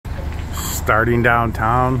Starting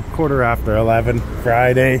downtown, 11:15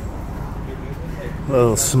 Friday. A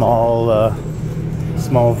little small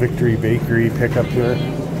Victory Bakery pickup here.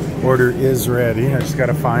 Order is ready. I just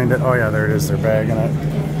gotta find it. Oh yeah, there it is. They're bagging it.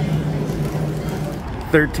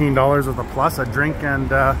 $13 with a plus, a drink,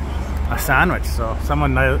 and a sandwich. So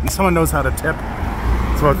someone knows how to tip.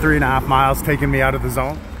 It's about 3.5 miles, taking me out of the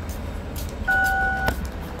zone.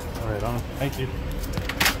 All right, on. Thank you.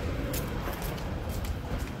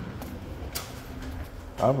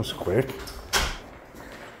 That was quick.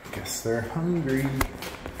 Guess they're hungry.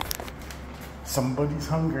 Somebody's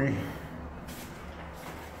hungry.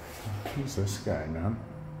 Who's this guy, man?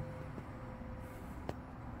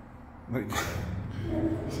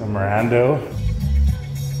 Some rando.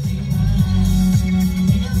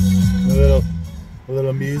 A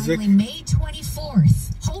little music. May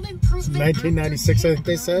 24th, home improvement. 1996, I think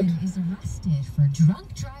they said. Is arrested for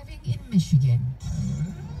drunk driving in Michigan.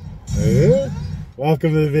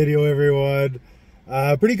 Welcome to the video, everyone.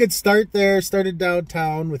 Pretty good start there. Started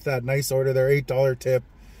downtown with that nice order there, $8 tip.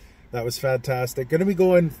 That was fantastic. Gonna be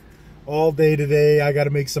going all day today. I got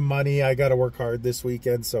to make some money. I got to work hard this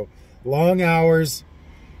weekend, so long hours.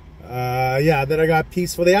 Yeah, then I got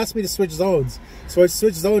Peaceful. They asked me to switch zones, so I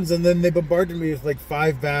switched zones, and then they bombarded me with like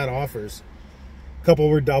 5 bad offers. A couple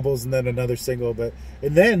were doubles and then another single,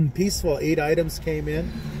 and then Peaceful 8 items came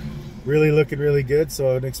in, really looking really good.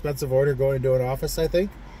 So an expensive order going to an office, I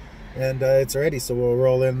think, and it's ready, so we'll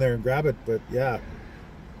roll in there and grab it. But yeah,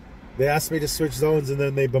 they asked me to switch zones and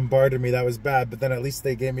then they bombarded me. That was bad, but then at least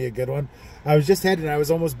they gave me a good one. I was just heading, I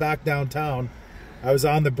was almost back downtown. I was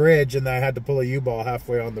on the bridge and I had to pull a U-ball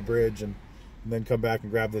halfway on the bridge and then come back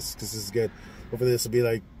and grab this because this is good. Hopefully this will be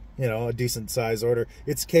like, you know, a decent size order.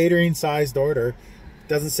 It's catering sized order.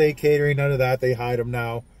 Doesn't say catering, none of that. They hide them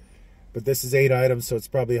now. But this is 8 items, so it's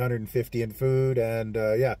probably 150 in food. And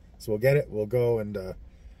yeah, so we'll get it. We'll go and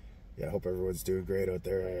yeah, I hope everyone's doing great out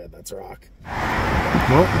there. Yeah, that's rock.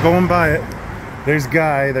 Well, going by it. There's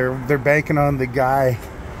Guy. They're banking on the Guy.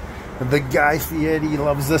 The Guy Fiat. He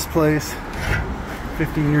loves this place.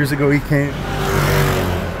 15 years ago he came.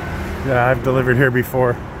 Yeah, I've delivered here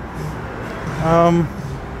before.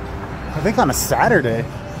 I think on a Saturday.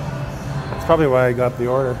 That's probably why I got the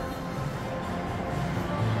order.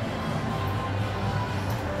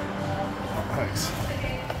 Nice.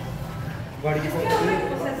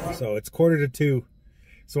 So it's 1:45.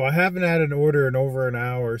 So I haven't had an order in over an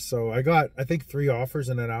hour. So I got, I think, 3 offers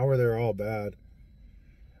in an hour. They're all bad.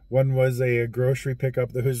 One was a grocery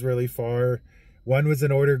pickup that was really far. One was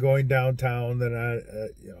an order going downtown that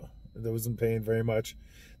you know, that wasn't paying very much.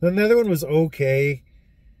 Then the other one was okay.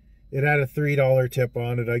 It had a $3 tip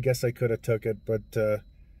on it. I guess I could have took it, but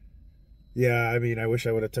yeah, I mean, I wish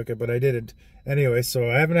I would have took it, but I didn't. Anyway, so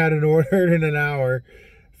I haven't had an order in an hour.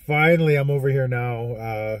 Finally, I'm over here now.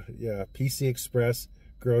 Yeah, PC Express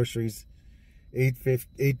groceries,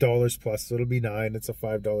 $8 plus, so it'll be $9. It's a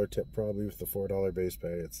 $5 tip probably with the $4 base pay.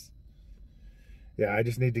 It's, yeah, I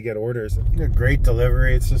just need to get orders. A great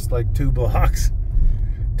delivery. It's just like 2 blocks.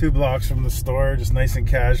 2 blocks from the store, just nice and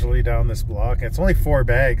casually down this block. And it's only 4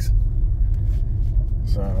 bags.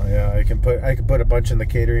 So yeah, I can put a bunch in the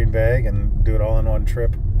catering bag and do it all in one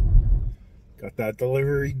trip. Got that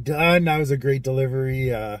delivery done. That was a great delivery.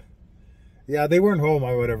 Yeah, they weren't home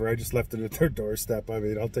or whatever. I just left it at their doorstep. I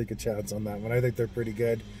mean, I'll take a chance on that one. I think they're pretty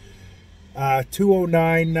good.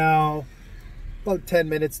 2:09 now. About 10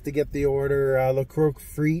 minutes to get the order. Le Croque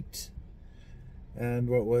Frite. And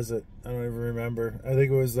what was it? I don't even remember. I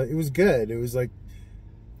think it was good. It was like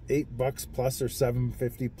 $8 plus or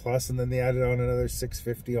 $7.50 plus, and then they added on another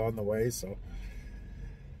 $6.50 on the way. So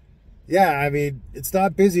yeah, I mean, it's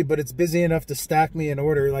not busy, but it's busy enough to stack me an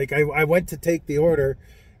order. Like I went to take the order,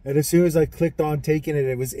 and as soon as I clicked on taking it,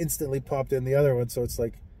 it was instantly popped in the other one. So it's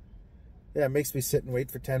like, yeah, it makes me sit and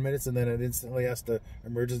wait for 10 minutes, and then it instantly has to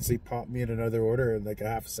emergency pop me in another order in like a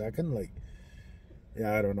half a second. Like,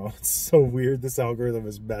 yeah, I don't know. It's so weird. This algorithm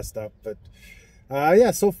is messed up. But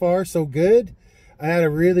yeah, so far so good. I had a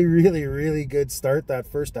really, really, really good start. That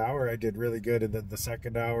first hour I did really good, and then the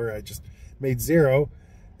second hour I just made 0.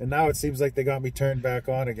 And now it seems like they got me turned back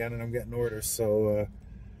on again, and I'm getting orders. So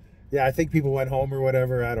yeah, I think people went home or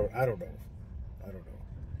whatever. I don't know.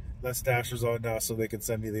 Less Dashers on now so they can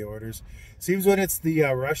send me the orders. Seems when it's the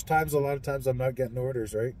rush times, a lot of times I'm not getting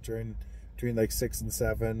orders, right? During like 6 and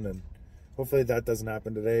 7, and hopefully that doesn't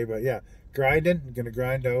happen today. But yeah, grinding. I'm gonna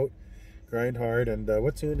grind out, grind hard. And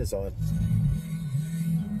what tune is on?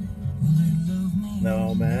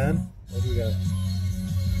 No, man. What do we got?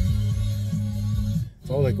 It's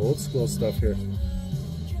all like old school stuff here.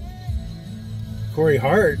 Corey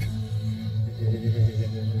Hart.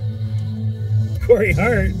 Corey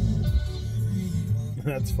Hart.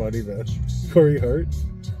 That's funny, man. Corey Hart.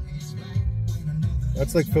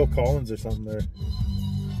 That's like Phil Collins or something there.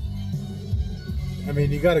 I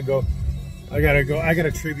mean, you gotta go. I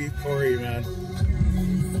gotta tribute Corey, man.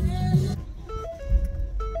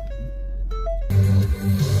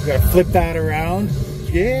 You gotta flip that around.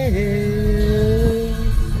 Yeah.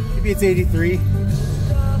 Maybe it's 83.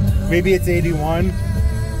 Maybe it's 81.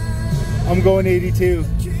 I'm going 82.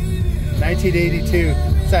 1982.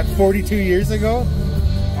 Is that 42 years ago?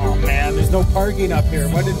 Oh man, there's no parking up here.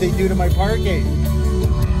 What did they do to my parking?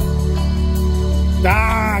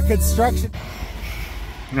 Ah, construction.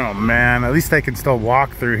 Oh man, at least I can still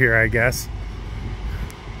walk through here, I guess.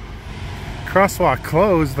 Crosswalk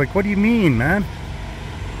closed? Like, what do you mean, man?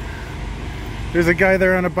 There's a guy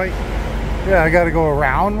there on a bike. Yeah, I gotta go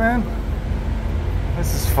around, man.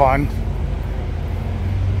 This is fun.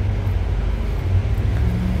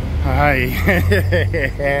 Hi.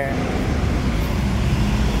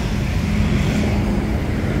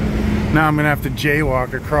 Now I'm gonna have to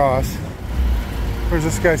jaywalk across. Where's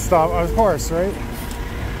this guy stop? Oh, of course, right?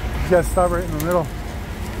 He's gotta stop right in the middle.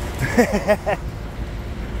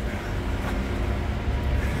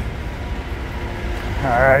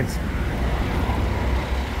 Alright.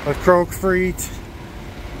 Let's croak freet.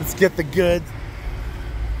 Let's get the good.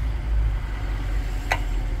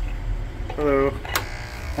 Hello.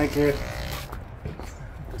 Thank you.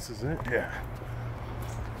 This is it? Yeah.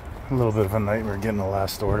 A little bit of a nightmare getting the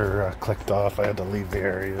last order clicked off. I had to leave the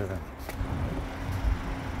area.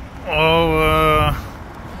 Oh,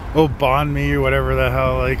 Bond Me or whatever the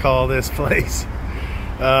hell they call this place.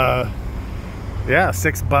 Yeah,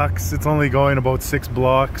 $6. It's only going about 6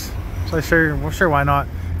 blocks. So sure, why not?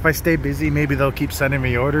 If I stay busy, maybe they'll keep sending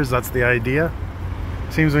me orders. That's the idea.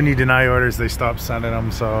 Seems when you deny orders, they stop sending them.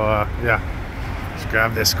 So yeah, just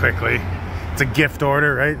grab this quickly. It's a gift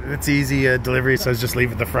order, right? It's easy delivery. It says just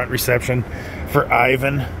leave at the front reception for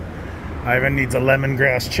Ivan. Ivan needs a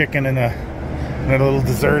lemongrass chicken and a little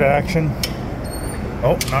dessert action.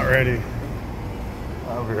 Oh, not ready.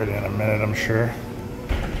 I'll be ready in a minute, I'm sure.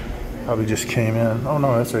 Probably just came in. Oh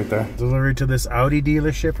no, that's right there. Delivery to this Audi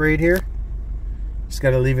dealership right here. Just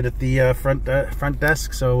got to leave it at the front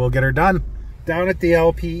desk, so we'll get her done. Down at the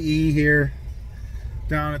LPE here,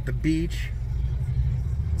 down at the beach.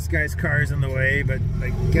 This guy's car's in the way, but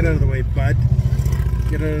like, get out of the way, bud.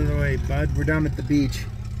 Get out of the way, bud. We're down at the beach.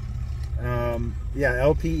 Yeah,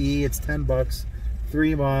 LPE. It's $10,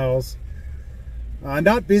 3 miles.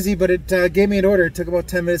 Not busy, but it gave me an order. It took about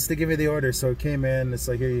 10 minutes to give me the order, so it came in. It's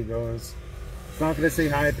like, here you go. It's not gonna say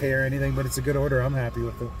hi pay or anything, but it's a good order. I'm happy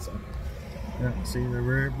with it. So yeah, see,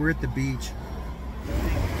 we're at the beach.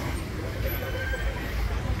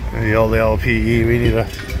 The old LPE. We need a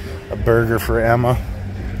burger for Emma.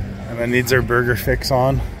 Emma needs her burger fix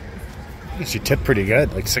on. She tipped pretty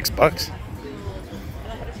good, like $6.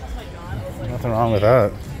 Nothing wrong with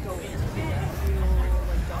that.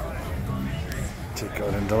 Take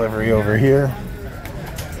out and delivery over here.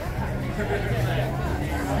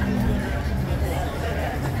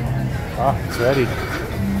 Ah, it's ready.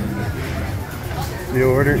 The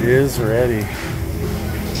order is ready.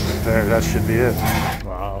 There, that should be it.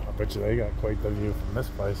 Wow, I bet you they got quite the view from this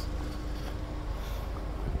place.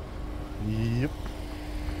 Yep.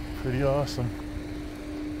 Pretty awesome.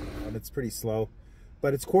 And it's pretty slow.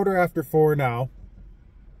 But it's 4:15 now.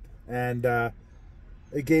 And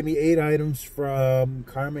it gave me 8 items from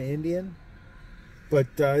Karma Indian. But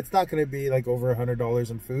it's not going to be like over $100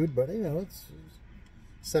 in food. But, you know, it's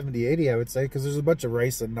 70, 80, I would say. Because there's a bunch of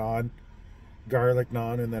rice and naan. Garlic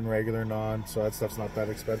naan and then regular naan. So that stuff's not that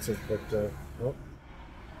expensive. But, oh.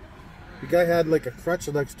 The guy had like a crutch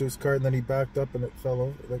next to his car and then he backed up and it fell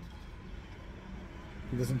over. Like,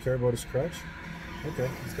 he doesn't care about his crutch? Okay,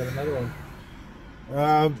 he's got another one.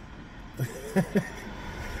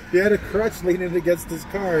 He had a crutch leaning against his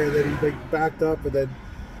car and then he like backed up and then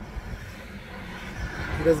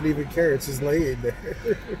he doesn't even care. It's just laying there.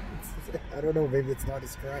 I don't know, maybe it's not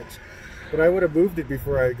his crutch. But I would have moved it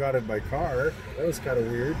before I got in my car. That was kind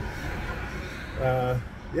of weird.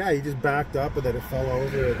 Yeah, he just backed up and then it fell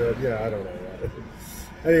over and then, yeah, I don't know.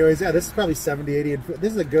 Anyways, yeah, this is probably 70, 80. And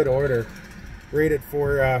this is a good order. Rated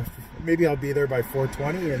for, maybe I'll be there by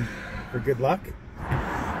 4:20 and for good luck.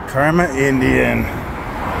 Karma Indian.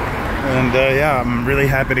 And yeah, I'm really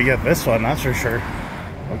happy to get this one, that's for sure.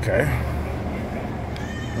 Okay.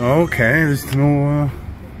 Okay, there's no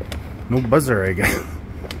buzzer, I guess.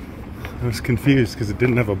 I was confused because it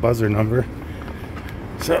didn't have a buzzer number.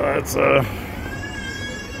 So that's, I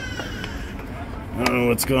don't know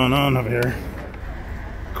what's going on up here.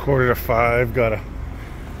 4:45, got a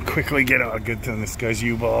quickly get out. Good thing this guy's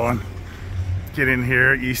U-Ball and get in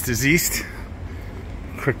here. East is east.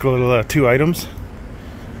 Quick little 2 items.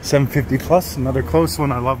 750 plus, another close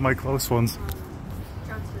one. I love my close ones.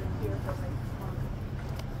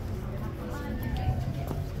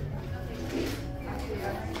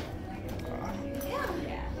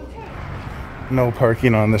 No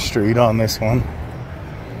parking on the street on this one.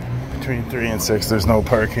 Between 3 and 6 there's no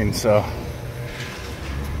parking, so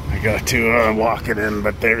I got to walk it in,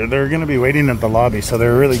 but they're gonna be waiting at the lobby, so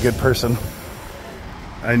they're a really good person.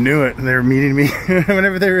 I knew it. They're meeting me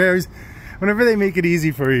whenever they make it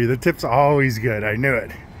easy for you. The tip's always good. I knew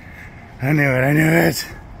it. I knew it.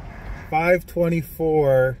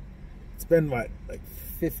 5:24. It's been what, like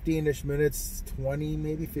 15-ish minutes, 20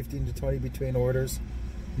 maybe, 15 to 20 between orders.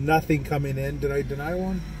 Nothing coming in. Did I deny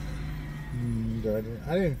one? I didn't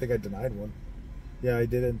even think I denied one. Yeah, I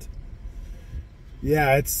didn't.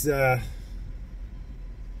 Yeah, it's gonna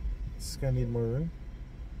need more room.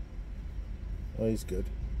 Oh, he's good.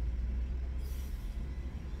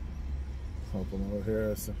 Help him out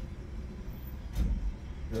here. So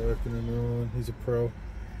working on. He's a pro.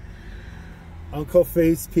 Uncle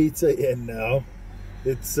Faith's Pizza in now.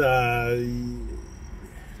 It's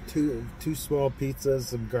two small pizzas,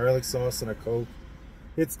 some garlic sauce, and a Coke.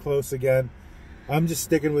 It's close again. I'm just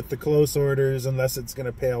sticking with the close orders unless it's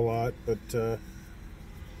gonna pay a lot. But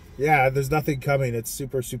yeah, there's nothing coming. It's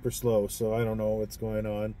super slow. So I don't know what's going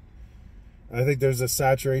on. I think there's a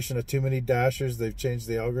saturation of too many dashers. They've changed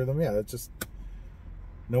the algorithm. Yeah, it's just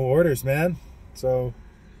no orders, man. So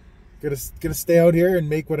gonna stay out here and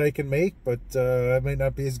make what I can make, but it might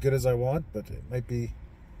not be as good as I want, but it might be,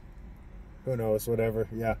 who knows, whatever.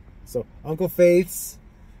 Yeah, so Uncle Faith's,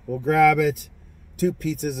 we'll grab it, 2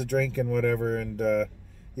 pizzas, a drink, and whatever. And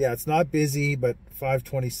yeah, it's not busy, but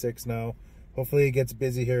 5:26 now. Hopefully it gets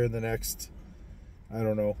busy here in the next, I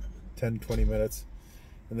don't know, 10-20 minutes.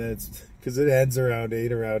 And then it's, because it ends around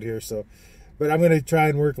 8 around here, so. But I'm going to try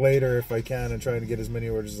and work later if I can and try and get as many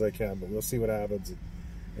orders as I can, but we'll see what happens.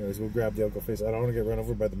 Anyways, we'll grab the Uncle Faith. I don't want to get run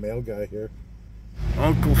over by the mail guy here.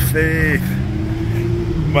 Uncle Faith.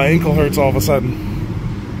 My ankle hurts all of a sudden.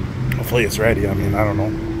 Hopefully it's ready. I mean, I don't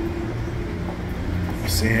know.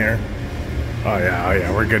 Let's see here. Oh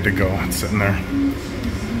yeah, we're good to go. It's sitting there.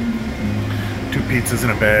 2 pizzas in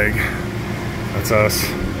a bag. That's us.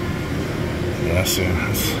 Yeah, so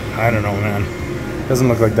I don't know, man. Doesn't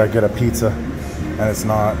look like that good a pizza, and it's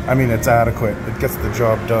not. I mean, it's adequate. It gets the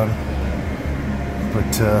job done.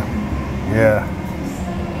 But yeah,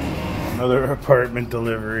 another apartment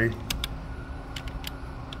delivery.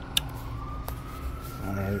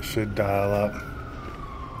 It should dial up.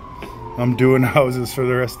 I'm doing houses for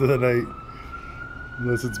the rest of the night,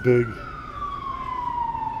 unless it's big.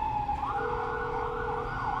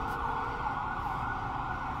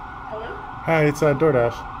 Hi, it's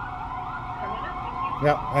Doordash.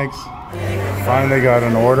 Yeah, thanks. Finally got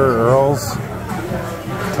an order, Earl's.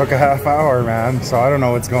 Took a half hour, man, so I don't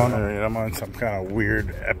know what's going on. I'm on some kind of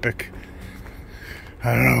weird epic.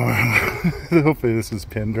 I don't know. Hopefully this is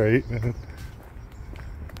pinned right.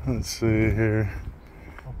 Let's see here.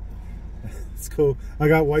 It's cool. I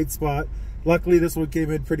got white spot. Luckily this one came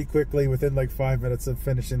in pretty quickly within like 5 minutes of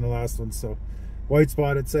finishing the last one, so white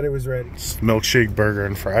spot, it said it was ready. Milkshake burger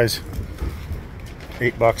and fries.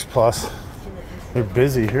 $8 plus. They're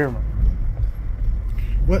busy here.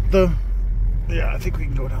 What the? Yeah, I think we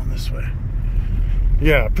can go down this way.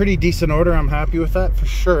 Yeah, pretty decent order. I'm happy with that for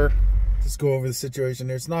sure. Let's go over the situation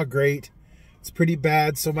here. It's not great. It's pretty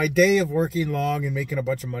bad. So my day of working long and making a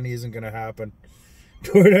bunch of money isn't going to happen.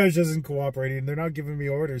 Doordash isn't cooperating. They're not giving me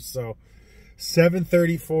orders. So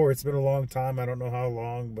 7:34. It's been a long time. I don't know how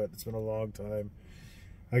long, but it's been a long time.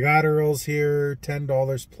 I got Earl's here,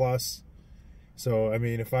 $10 plus. So, I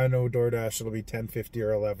mean, if I know Doordash, it'll be $10.50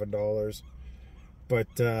 or $11. But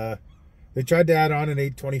they tried to add on an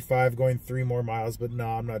 $8.25 going 3 more miles, but no,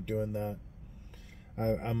 I'm not doing that.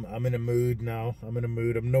 I'm in a mood now. I'm in a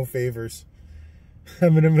mood. I'm no favors.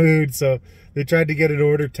 I'm in a mood. So they tried to get an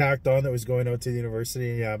order tacked on that was going out to the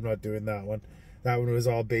university. Yeah, I'm not doing that one. That one was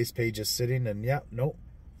all base pages sitting, and yeah, nope.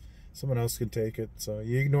 Someone else can take it. So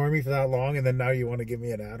you ignore me for that long, and then now you want to give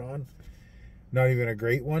me an add-on? Not even a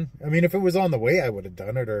great one. I mean, if it was on the way, I would have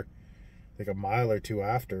done it, or like a mile or 2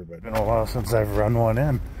 after. But it's been a while since I've run one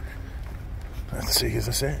in. Let's see, is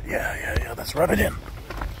this it? Yeah. Let's run it in.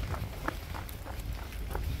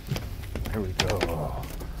 Here we go.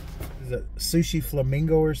 Is it Sushi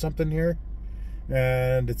Flamingo or something here?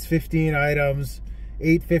 And it's 15 items,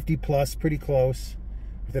 $8.50 plus, pretty close,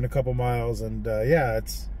 within a couple miles. And yeah,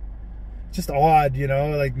 it's just odd, you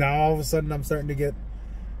know. Like now, all of a sudden, I'm starting to get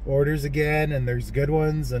orders again, and there's good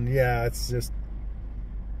ones. And yeah, it's just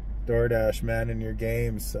Doordash, man, in your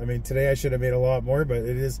games. I mean, today I should have made a lot more, but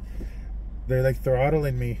it is, they're like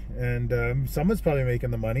throttling me. And someone's probably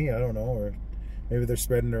making the money, I don't know, or maybe they're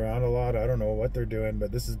spreading around a lot. I don't know what they're doing,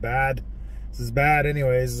 but this is bad. This is bad.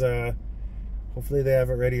 Anyways, hopefully they have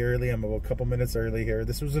it ready early. I'm about a couple minutes early here.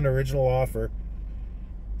 This was an original offer.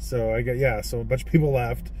 So I got, yeah, so a bunch of people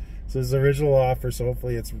left. So it's the original offer, so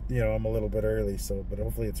hopefully it's, you know, I'm a little bit early, so, but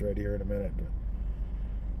hopefully it's ready here in a minute. But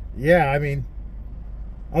yeah, I mean,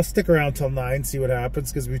 I'll stick around till 9, see what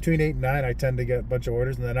happens, because between 8 and 9 I tend to get a bunch of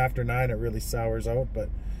orders, and then after 9 it really sours out, but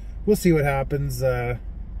we'll see what happens. Yeah,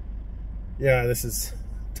 this is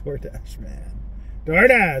Doordash, man.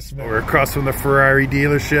 Doordash, man. We're across from the Ferrari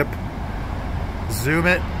dealership. Zoom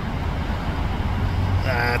it.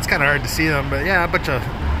 It's kind of hard to see them, but yeah, a bunch of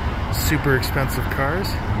super expensive cars.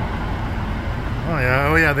 Oh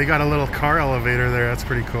yeah, they got a little car elevator there. That's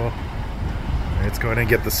pretty cool. Let's go ahead and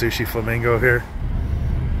get the Sushi Flamingo here.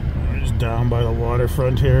 Just down by the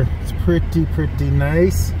waterfront here. It's pretty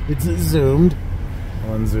nice. It's zoomed.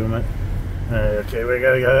 I'll unzoom it. Alright,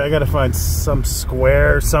 okay, I gotta find some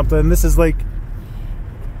square or something. This is like,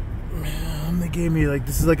 man, they gave me like,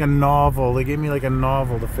 this is like a novel. They gave me like a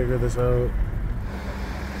novel to figure this out.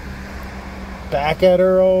 Back at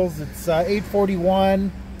Earl's. It's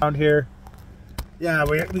 8:41 around here. Yeah,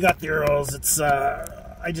 we got the Earl's. It's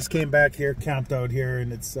I just came back here, camped out here,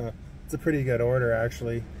 and it's a pretty good order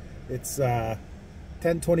actually. It's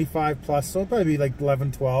 10.25 plus, so it'll probably be like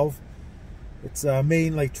 11.12. It's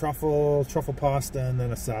main like truffle pasta, and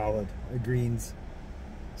then a salad, greens.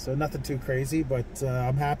 So nothing too crazy, but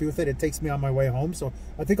I'm happy with it. It takes me on my way home, so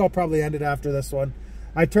I think I'll probably end it after this one.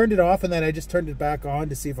 I turned it off, and then I just turned it back on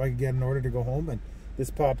to see if I could get an order to go home, and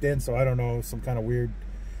this popped in, so I don't know, some kind of weird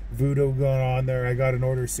voodoo going on there. I got an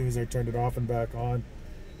order as soon as I turned it off and back on.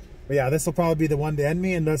 But yeah, this will probably be the one to end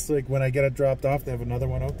me, and that's like when I get it dropped off, they have another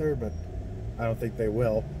one out there, but I don't think they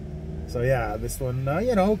will. So yeah, this one,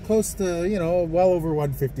 you know, close to, you know, well over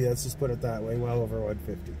 150. Let's just put it that way, well over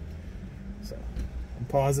 150. So I'm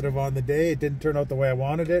positive on the day. It didn't turn out the way I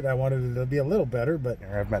wanted it. I wanted it to be a little better, but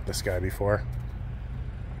I've met this guy before.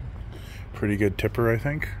 Pretty good tipper, I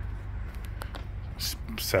think.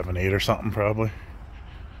 7, 8 or something probably.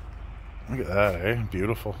 Look at that, eh?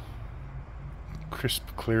 Beautiful. Crisp,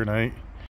 clear night.